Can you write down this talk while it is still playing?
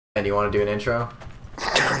And you want to do an intro?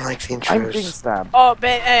 I don't like the intros. I'm being stabbed. Oh,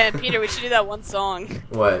 Peter, we should do that one song.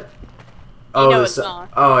 What? Oh, the song.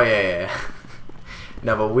 Oh yeah.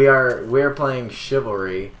 No, but we're playing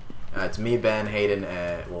Chivalry. It's me, Ben, Hayden,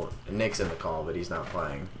 well, Nick's in the call, but he's not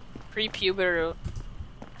playing. Pre-pubertal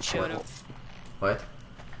showed up. What?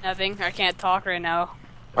 Nothing. I can't talk right now.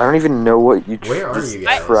 I don't even know what you Where are you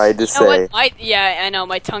guys? tried to You know say. what? Yeah, I know.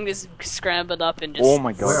 My tongue is scrambled up and just. Oh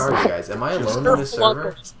my god. Where are you guys? Am I alone on this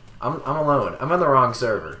server? I'm alone. I'm on the wrong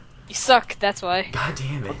server. You suck. That's why. God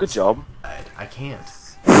damn it. Good job. I can't.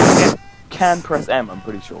 Can press M, I'm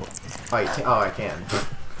pretty sure. Oh, I can.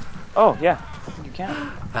 Oh, yeah. I think you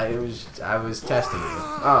can. I was testing you.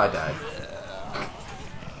 Oh, I died.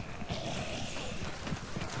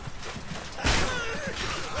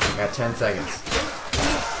 I got 10 seconds.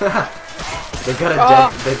 They've got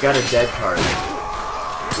a dead card.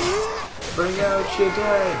 Bring out your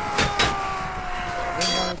dead.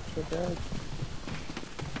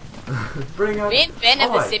 Bring out. Me and Ben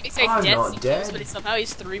have the same I'm exact not dead, dead. but somehow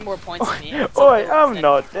he's 3 more points than me. Oi, I'm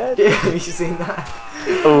not dead. Have you seen that?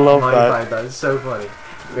 I love that. That is so funny.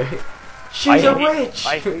 She's a witch!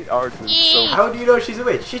 I hate archers so much. How do you know she's a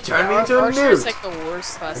witch? She turned me into a Archer is newt! like the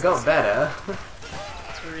worst class. I got better.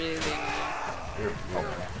 It's really annoying.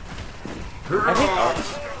 I hate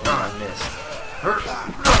archers. Oh, I missed.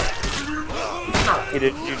 Hey,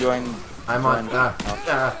 did you join? I'm on. Join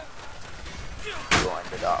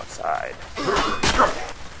the dark side.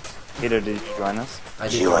 Peter, did you join us? I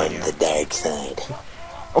did join you. the dark side.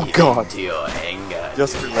 Oh god. To your anger.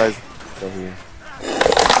 Just realized they're here.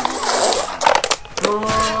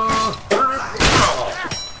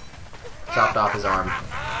 Chopped off his arm.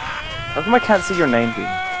 How come I can't see your name, dude?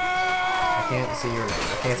 I can't see your name.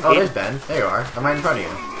 I can't. Oh, there's Ben. There you are. I'm right in front of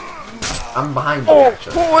you. I'm behind you, Oh,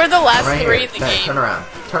 actually. we're the last Right 3 here. in the Ben, game. turn around.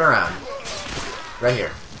 Turn around. Right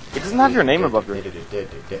here. It doesn't have your name above your I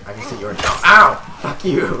can see your name. Ow! Fuck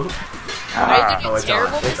you! Do Oh, I do it's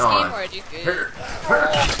terrible on. this It's game on. or I do good?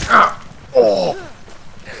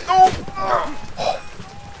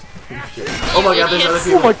 Oh my god, there's other Yes.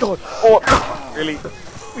 people. Oh my god! Oh, really?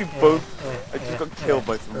 We both. I just got killed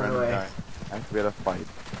by some random guy. I have to be able to fight.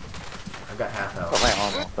 I've got half Got health. my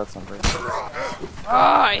arm off. That's not very good.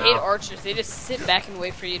 I hate archers. They just sit back and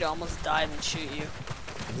wait for you to almost die and then shoot you.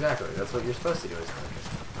 Exactly. That's what you're supposed to do as an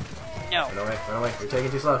archer. No. Run away. Run away. You're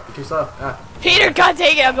taking too slow. You're too slow. Ah. Peter, god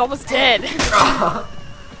dang it, I'm almost dead.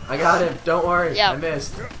 I got him. Don't worry. Yeah. I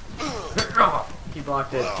missed. He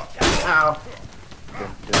blocked it. Ow.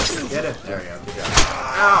 Get it. There we go. Good job.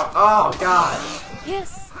 Ow. Oh, God.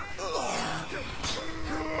 Yes.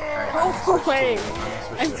 Alright. Oh, wait.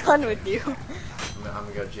 I'm I'm done with you.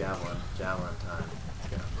 gonna go javelin. Javelin time. Let's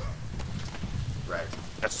go. Right.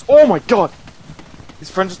 Yes. Oh my god! His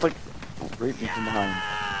friend just like raped me from behind.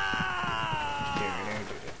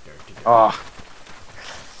 Ah,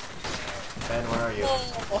 Ben, where are you?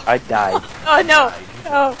 I died. Oh no.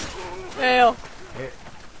 Oh. Fail.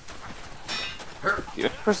 The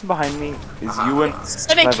other person behind me is Ewan. He's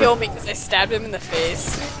gonna kill me because I stabbed him in the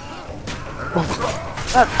face.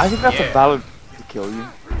 I think that's a valid to kill you.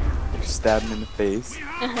 You stab him in the face.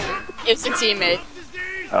 It's a teammate.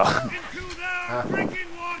 Oh.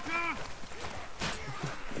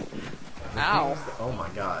 Ow. Oh my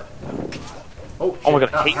god. Oh, Oh my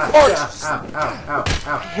shit. god, I hate Ow, archers. ow, ow, ow,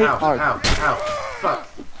 ow, hate ow, archers. ow, ow, fuck.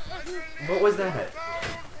 What was that?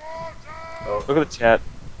 Oh, Look at the chat.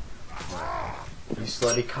 you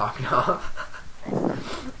slutty cocknob.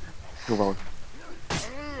 You're welcome.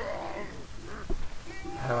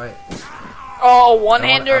 How do I... Oh, I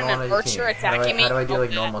one-hander don't and wanna an do archer team. attacking me. How do I do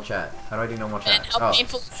like Oh, normal chat? How do I do normal Man, chat? how Oh,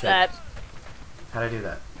 painful is shit. that? How do I do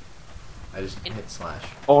that? I just hit slash.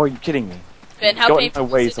 Oh, are you kidding me? Ben, how Got in painful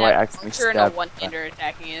my way, is it so to I have accidentally an archer and a stabbed- one-hander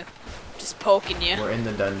attacking you? Just poking you. We're in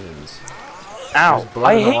the dungeons. Ow! There's blood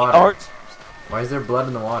I in the hate water. art. Why is there blood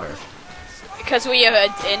in the water? Because we have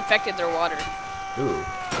infected their water. Ooh.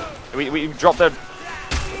 We dropped their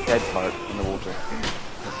dead part in the water.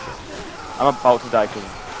 I'm about to die because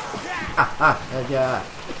Yeah.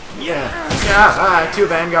 Yeah, 2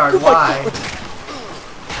 Vanguard, why?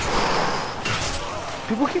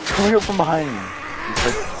 people keep coming up from behind me. It's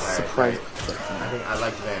like surprise. I think I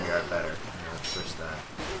liked Vanguard better. I'm gonna switch that.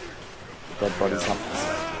 Dead bodies. Right.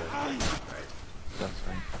 That's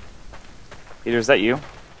fine. Peter, is that you?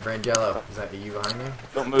 Frangelo, is that you behind me?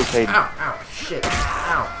 Don't move, Hayden. Ow, ow, shit.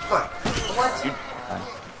 Ow, fuck. What? You-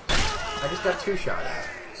 I just got 2 shot at.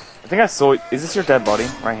 I think I saw it. Is this your dead body?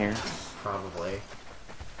 Right here. Probably.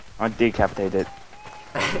 I'm gonna decapitate it.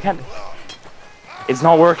 I can't. It's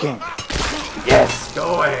not working. Yes!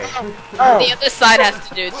 Go away. The other side has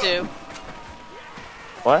to do it too.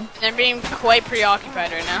 What? I'm being quite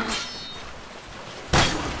preoccupied right now.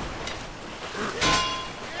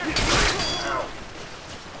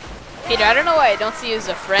 Peter, I don't know why I don't see you as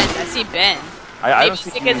a friend. I see Ben. I Maybe don't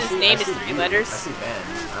see because you. his name is see 3 you. letters. I see Ben.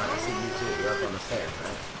 I see you too. You're up on the stairs,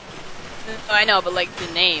 right? Oh, I know, but like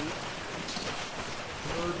the name.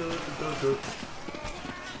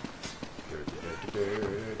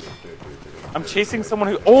 I'm chasing someone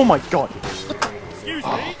who. Oh my god! Excuse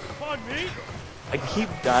me, pardon me. I keep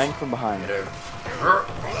dying from behind.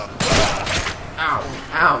 Ow!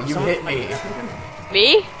 Ow! You hit me.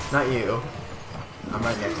 Me? Not you. I'm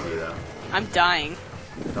right next to you though. I'm dying.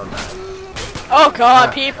 Don't die. Oh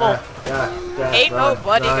god, people! Ain't run,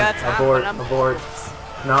 nobody run. got time Abort, when I'm abort.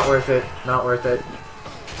 Not worth it. Not worth it.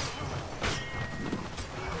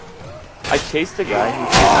 I chased a guy who.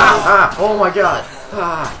 Ah! Oh my god!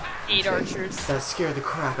 Ah! 8 archers. That scared the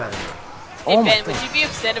crap out of me. Hey Oh my Ben, would you be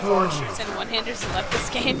upset if archers and one-handers left this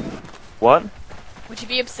game? What? Would you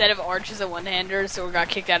be upset if archers and one-handers or got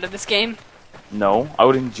kicked out of this game? No, I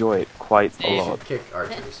would enjoy it quite a Hey. You lot. should kick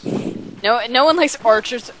archers. No one likes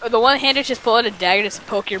archers. The one-handers just pull out a dagger to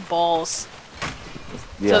poke your balls.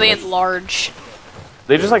 Yeah, So they enlarge.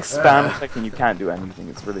 they just like spam click and you can't do anything.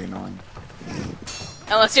 It's really annoying.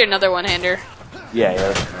 Unless you're another one-hander. Yeah, yeah.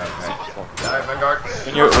 Alright, Vanguard.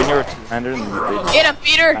 When you're a two-hander, and they just Get him,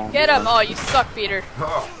 Peter! Get him! Oh, you suck, Peter.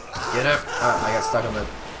 Get him. I got stuck on the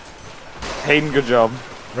Hayden, good job.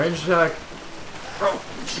 range attack.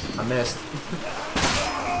 I missed.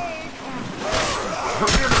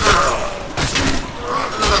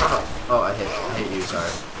 Oh, I hit you,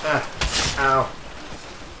 sorry. Ow.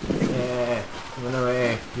 Yeah. Run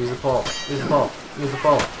away. Use the pole. Use the pole. Use the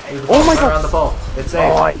pole. Use the pole. Oh my God. Around the pole. It's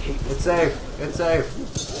safe. Oh, I hate It's safe. It's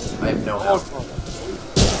safe. I have no health.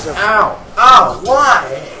 Ow. Ow.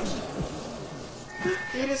 Why?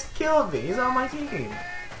 He just killed me. He's on my team.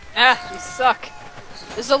 Ah, you suck.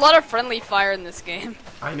 There's a lot of friendly fire in this game.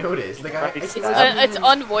 I noticed. The guy. Right. It's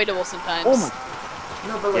unavoidable sometimes. Oh my.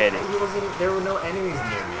 No, but Get like, it. he wasn't. There were no enemies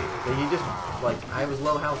near me. Like, he just like I was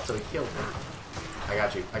low health, so he killed me. I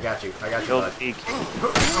got you. I got you. I got you, Killed bud. Eek.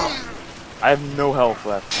 I have no health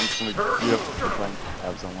left. I'm just gonna beautifully trying to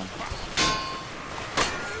have someone.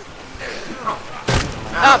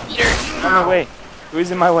 Ah, Peter. In my way. Who is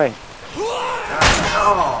in my way?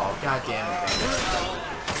 Oh, god damn it!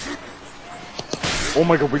 Oh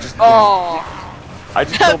my god, we just. Oh. I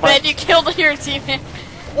just killed my. Ben, you killed your teammate.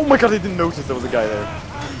 Oh my god, I didn't notice there was a guy there.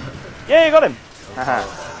 Yeah, you got him. Haha.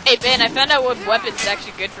 Hey Ben, I found out what weapon's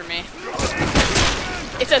actually good for me.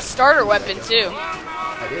 It's a starter weapon too.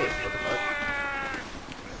 I did. What the fuck?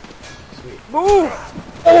 Sweet. Move!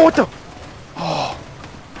 Oh, what the? Oh.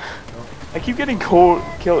 I keep getting killed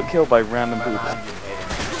by random I'm boots.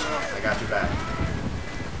 I got you back.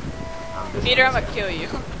 Peter, I'm gonna kill you.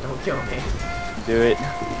 Don't kill me. Do it.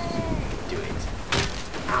 Do it.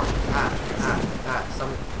 Ow. Some.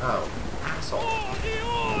 Oh. Asshole.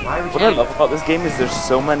 Why would What you? I love about this game is there's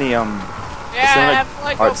so many Yeah, like, I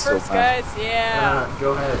want to go parts so first, fun. guys. Yeah.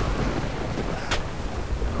 Go ahead.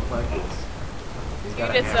 I don't like this. He's got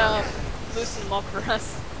a Dude, it's hammer. loosen them up for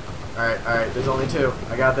us. Alright, there's only 2.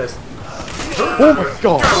 I got this. Oh my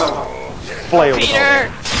god! Flail. Peter!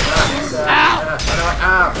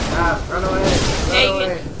 Run away! Dang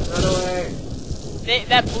it. Run away!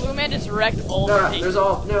 That blue man just wrecked all the things. There's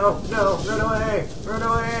all. No! Run away! Run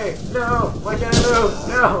away! No! Why can't I move?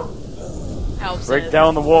 No! Helps Break it.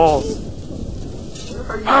 down the walls. Where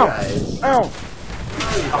are you Ow! guys? Ow! Where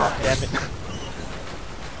are you guys? Damn it.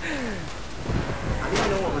 I don't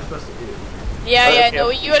even know what we're supposed to do. Yeah, Okay. no,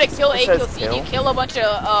 you gotta kill It a says kill. You kill. kill a bunch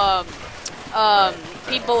of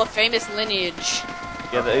people of famous lineage,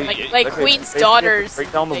 Yeah, like okay, queen's basically daughters,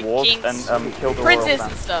 break down the like walls kings, and kill the royal princes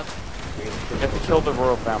family. and stuff. You have to kill the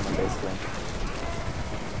royal family, basically.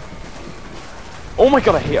 Oh my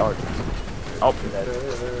god, I hate archers. Oh, you're dead.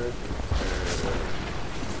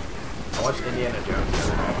 I watched Indiana Jones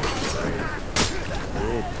the other night.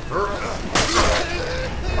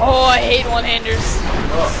 Oh, I hate one-handers.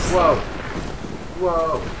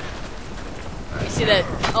 Whoa! You see that?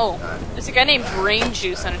 Oh, there's a guy named Brain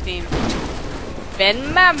Juice on a team.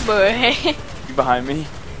 Ben, my boy. You behind me?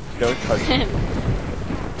 Don't touch me.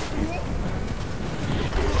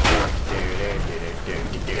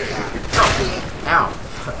 Ow!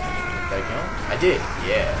 Did I kill him? I did.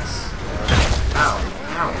 Yes. Ow!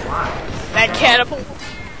 Why? That catapult.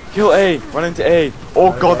 Kill A! Run into A!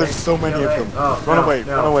 Oh god, there's so many of them. Oh, Run away,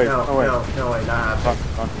 run away, run away. No way, not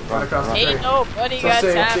happening. Run across the Ain't street. nobody For got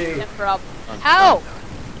time safety. for that problem. How?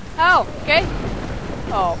 How? Okay.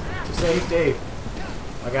 Oh. To safety.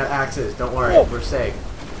 I got axes. Don't worry, Oh. we're safe.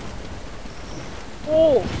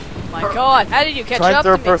 Oh my god, how did you catch Trying up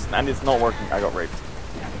to third me? person and it's not working. I got raped.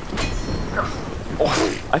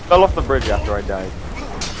 Oh, I fell off the bridge after I died.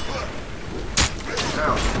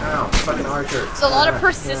 Ow, ow, fucking Archer. There's a lot of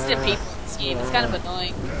persistent people in this game. It's kind of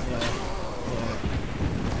annoying.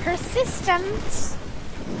 Persistence.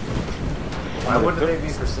 Why wouldn't they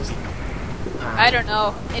be persistent? I don't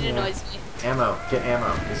know. It annoys me. Ammo, get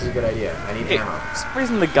ammo. This is a good idea. I need Hey, ammo. for some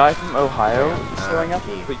reason the guy from Ohio is showing up.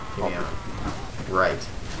 Give But, me ammo. Right.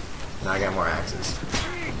 Now I got more axes.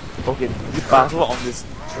 okay, the battle on this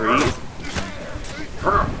tree is...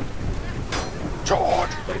 Charge!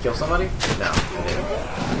 Did I kill somebody? No, I didn't.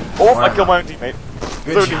 Oh, I killed my own teammate.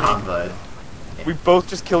 Good 30. job, bud. We both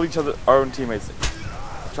just killed each other, our own teammates,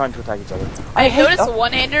 trying to attack each other. I noticed the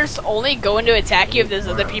one-handers only go in to attack you if there's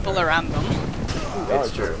other people around them.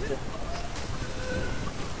 It's true.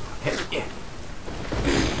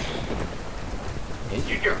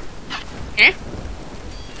 Eh?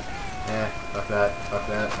 Fuck that. Fuck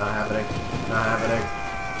that. Not happening. Not happening.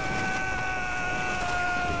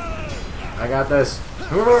 I got this.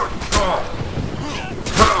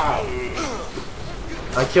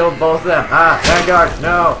 I killed both of them. Ah, Vanguard,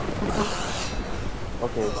 no!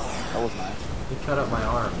 Okay, that was nice. He cut up my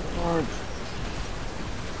arm.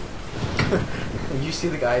 And you see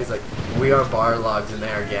the guy, he's like, we are bar logs and they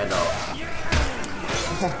are Gandalf.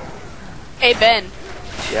 Hey Ben,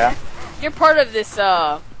 Yeah? you're part of this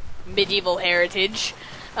medieval heritage.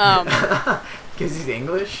 Because he's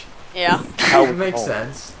English? Yeah. It makes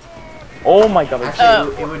sense. Oh my god,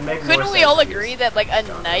 Actually, it would make more Couldn't sense. we all if he agree was- that like a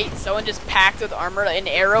knight, someone just packed with armor, an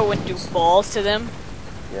arrow would do balls to them?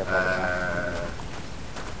 yeah.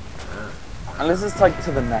 Unless it's like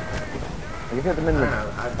to the neck. Like if you hit them in I the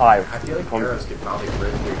don't know. thigh. I feel like Probably- arrows could probably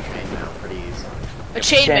rip through chainmail pretty easily. A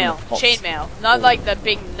chainmail, chainmail. chainmail, not like the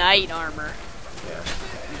big knight armor. Yeah.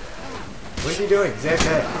 What's he doing? Zip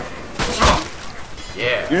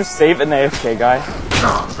Yeah. You just save an AFK guy.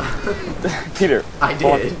 Peter. I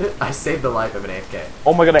hold on. did. I saved the life of an AFK.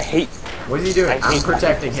 Oh my god, I hate. What is he doing? I I'm hate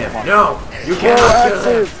protecting him. axes. No! You Oh, cannot kill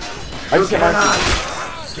him! axes! I You just get my cannot!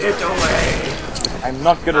 Get away! I'm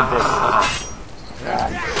not good at this.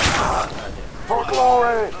 For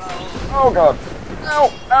glory! Oh god.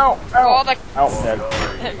 Ow, ow, Oh, ow. the Ow,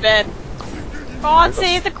 dead. Ben. God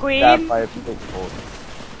save the Stabbed queen. by a big bolt.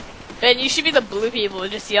 Ben, you should be the blue people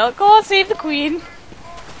and just yell, God save the queen.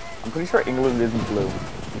 I'm pretty sure England isn't blue.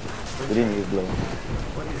 We didn't use blue.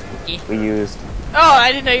 We used. Oh,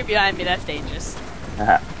 I didn't know you're behind me. That's dangerous.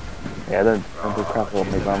 Yeah, don't be careful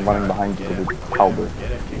of me, I'm running behind you with a halberd.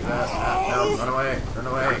 Get him, kick his ass. No, run away, run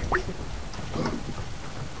away.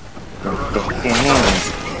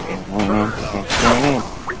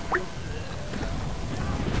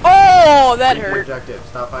 Oh, that hurt. Objective.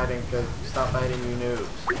 Stop fighting, you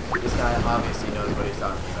noobs. This guy obviously knows what he's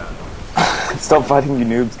talking about. Stop fighting, you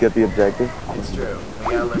noobs, get the objective. It's true.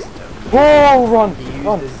 We gotta listen to him. Oh, run! He used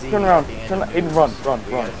Run! the Z Turn around! at the end Turn of Aiden, noobs. run!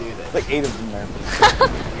 We Run! gotta do this. Like 8 of them there.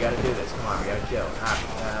 We gotta do this. Come on, we gotta kill.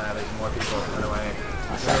 There's more people. Run away.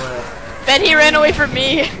 Run away. Ben, he ran away from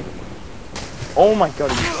me. Oh my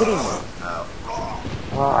god, are you kidding me? Oh.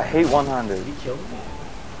 Oh, I hate one-handed. Did he kill me?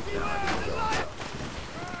 No, I didn't kill him.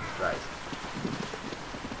 Right.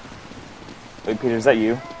 Wait, Peter, is that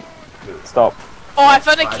you? Who? Stop. Oh, I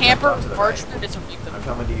found a I camper jumped off to the archer right. to reap them. I'm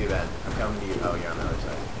coming to you, Ben. I'm coming to you. Oh, you're on the other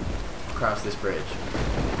side. Cross this bridge.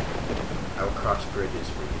 I will cross bridges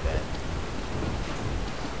for you, Ben.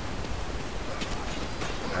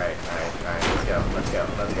 Alright. Let's go.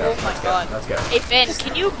 Oh my god. Let's go. Hey Ben,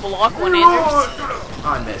 can you block one-handers? Oh,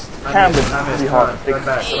 I missed. Can't be Pretty hard. Run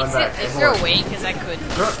back. Hey, Run back. is there a way? Because I couldn't.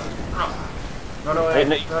 Run away. Hey,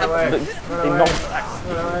 no, Run away. they Run away. knocked-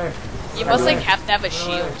 Run away. You must like have to have a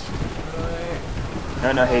shield. Run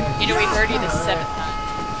away. No, Hayden. You know, we heard you the 7th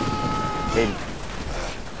time. Hayden.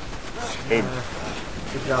 Hayden.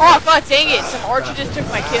 Good job. Oh god dang it! Some archer just took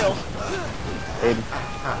my kill. Hayden.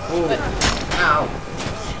 Ooh. Ow.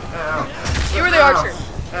 Ow. You were the archer.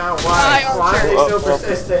 Ow. Hi, Why? Why are they Archer. so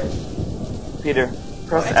persistent? Peter,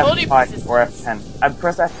 press I told you F5 or persistence. F10.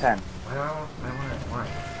 Press F10. Why?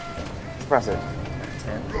 Press it.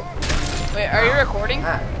 10? Wait, are you recording?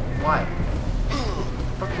 Ah, why?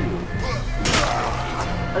 Fuck you.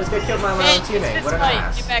 I just got killed by my Ben, own it's teammate. fist What an fight.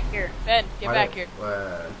 ass. Get back here. Ben, get Why back did-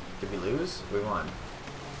 here. Did we lose? We won.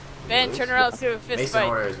 Ben, turn around, let's do a fist Mason fight.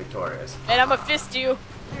 Order is victorious. Ben, I'm gonna fist you.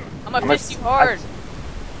 I'm gonna fist you hard.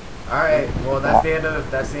 Alright, well that's the end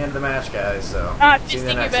of the match, guys, so Ah, see you in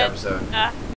the fisting you, next Ben. episode. Ah.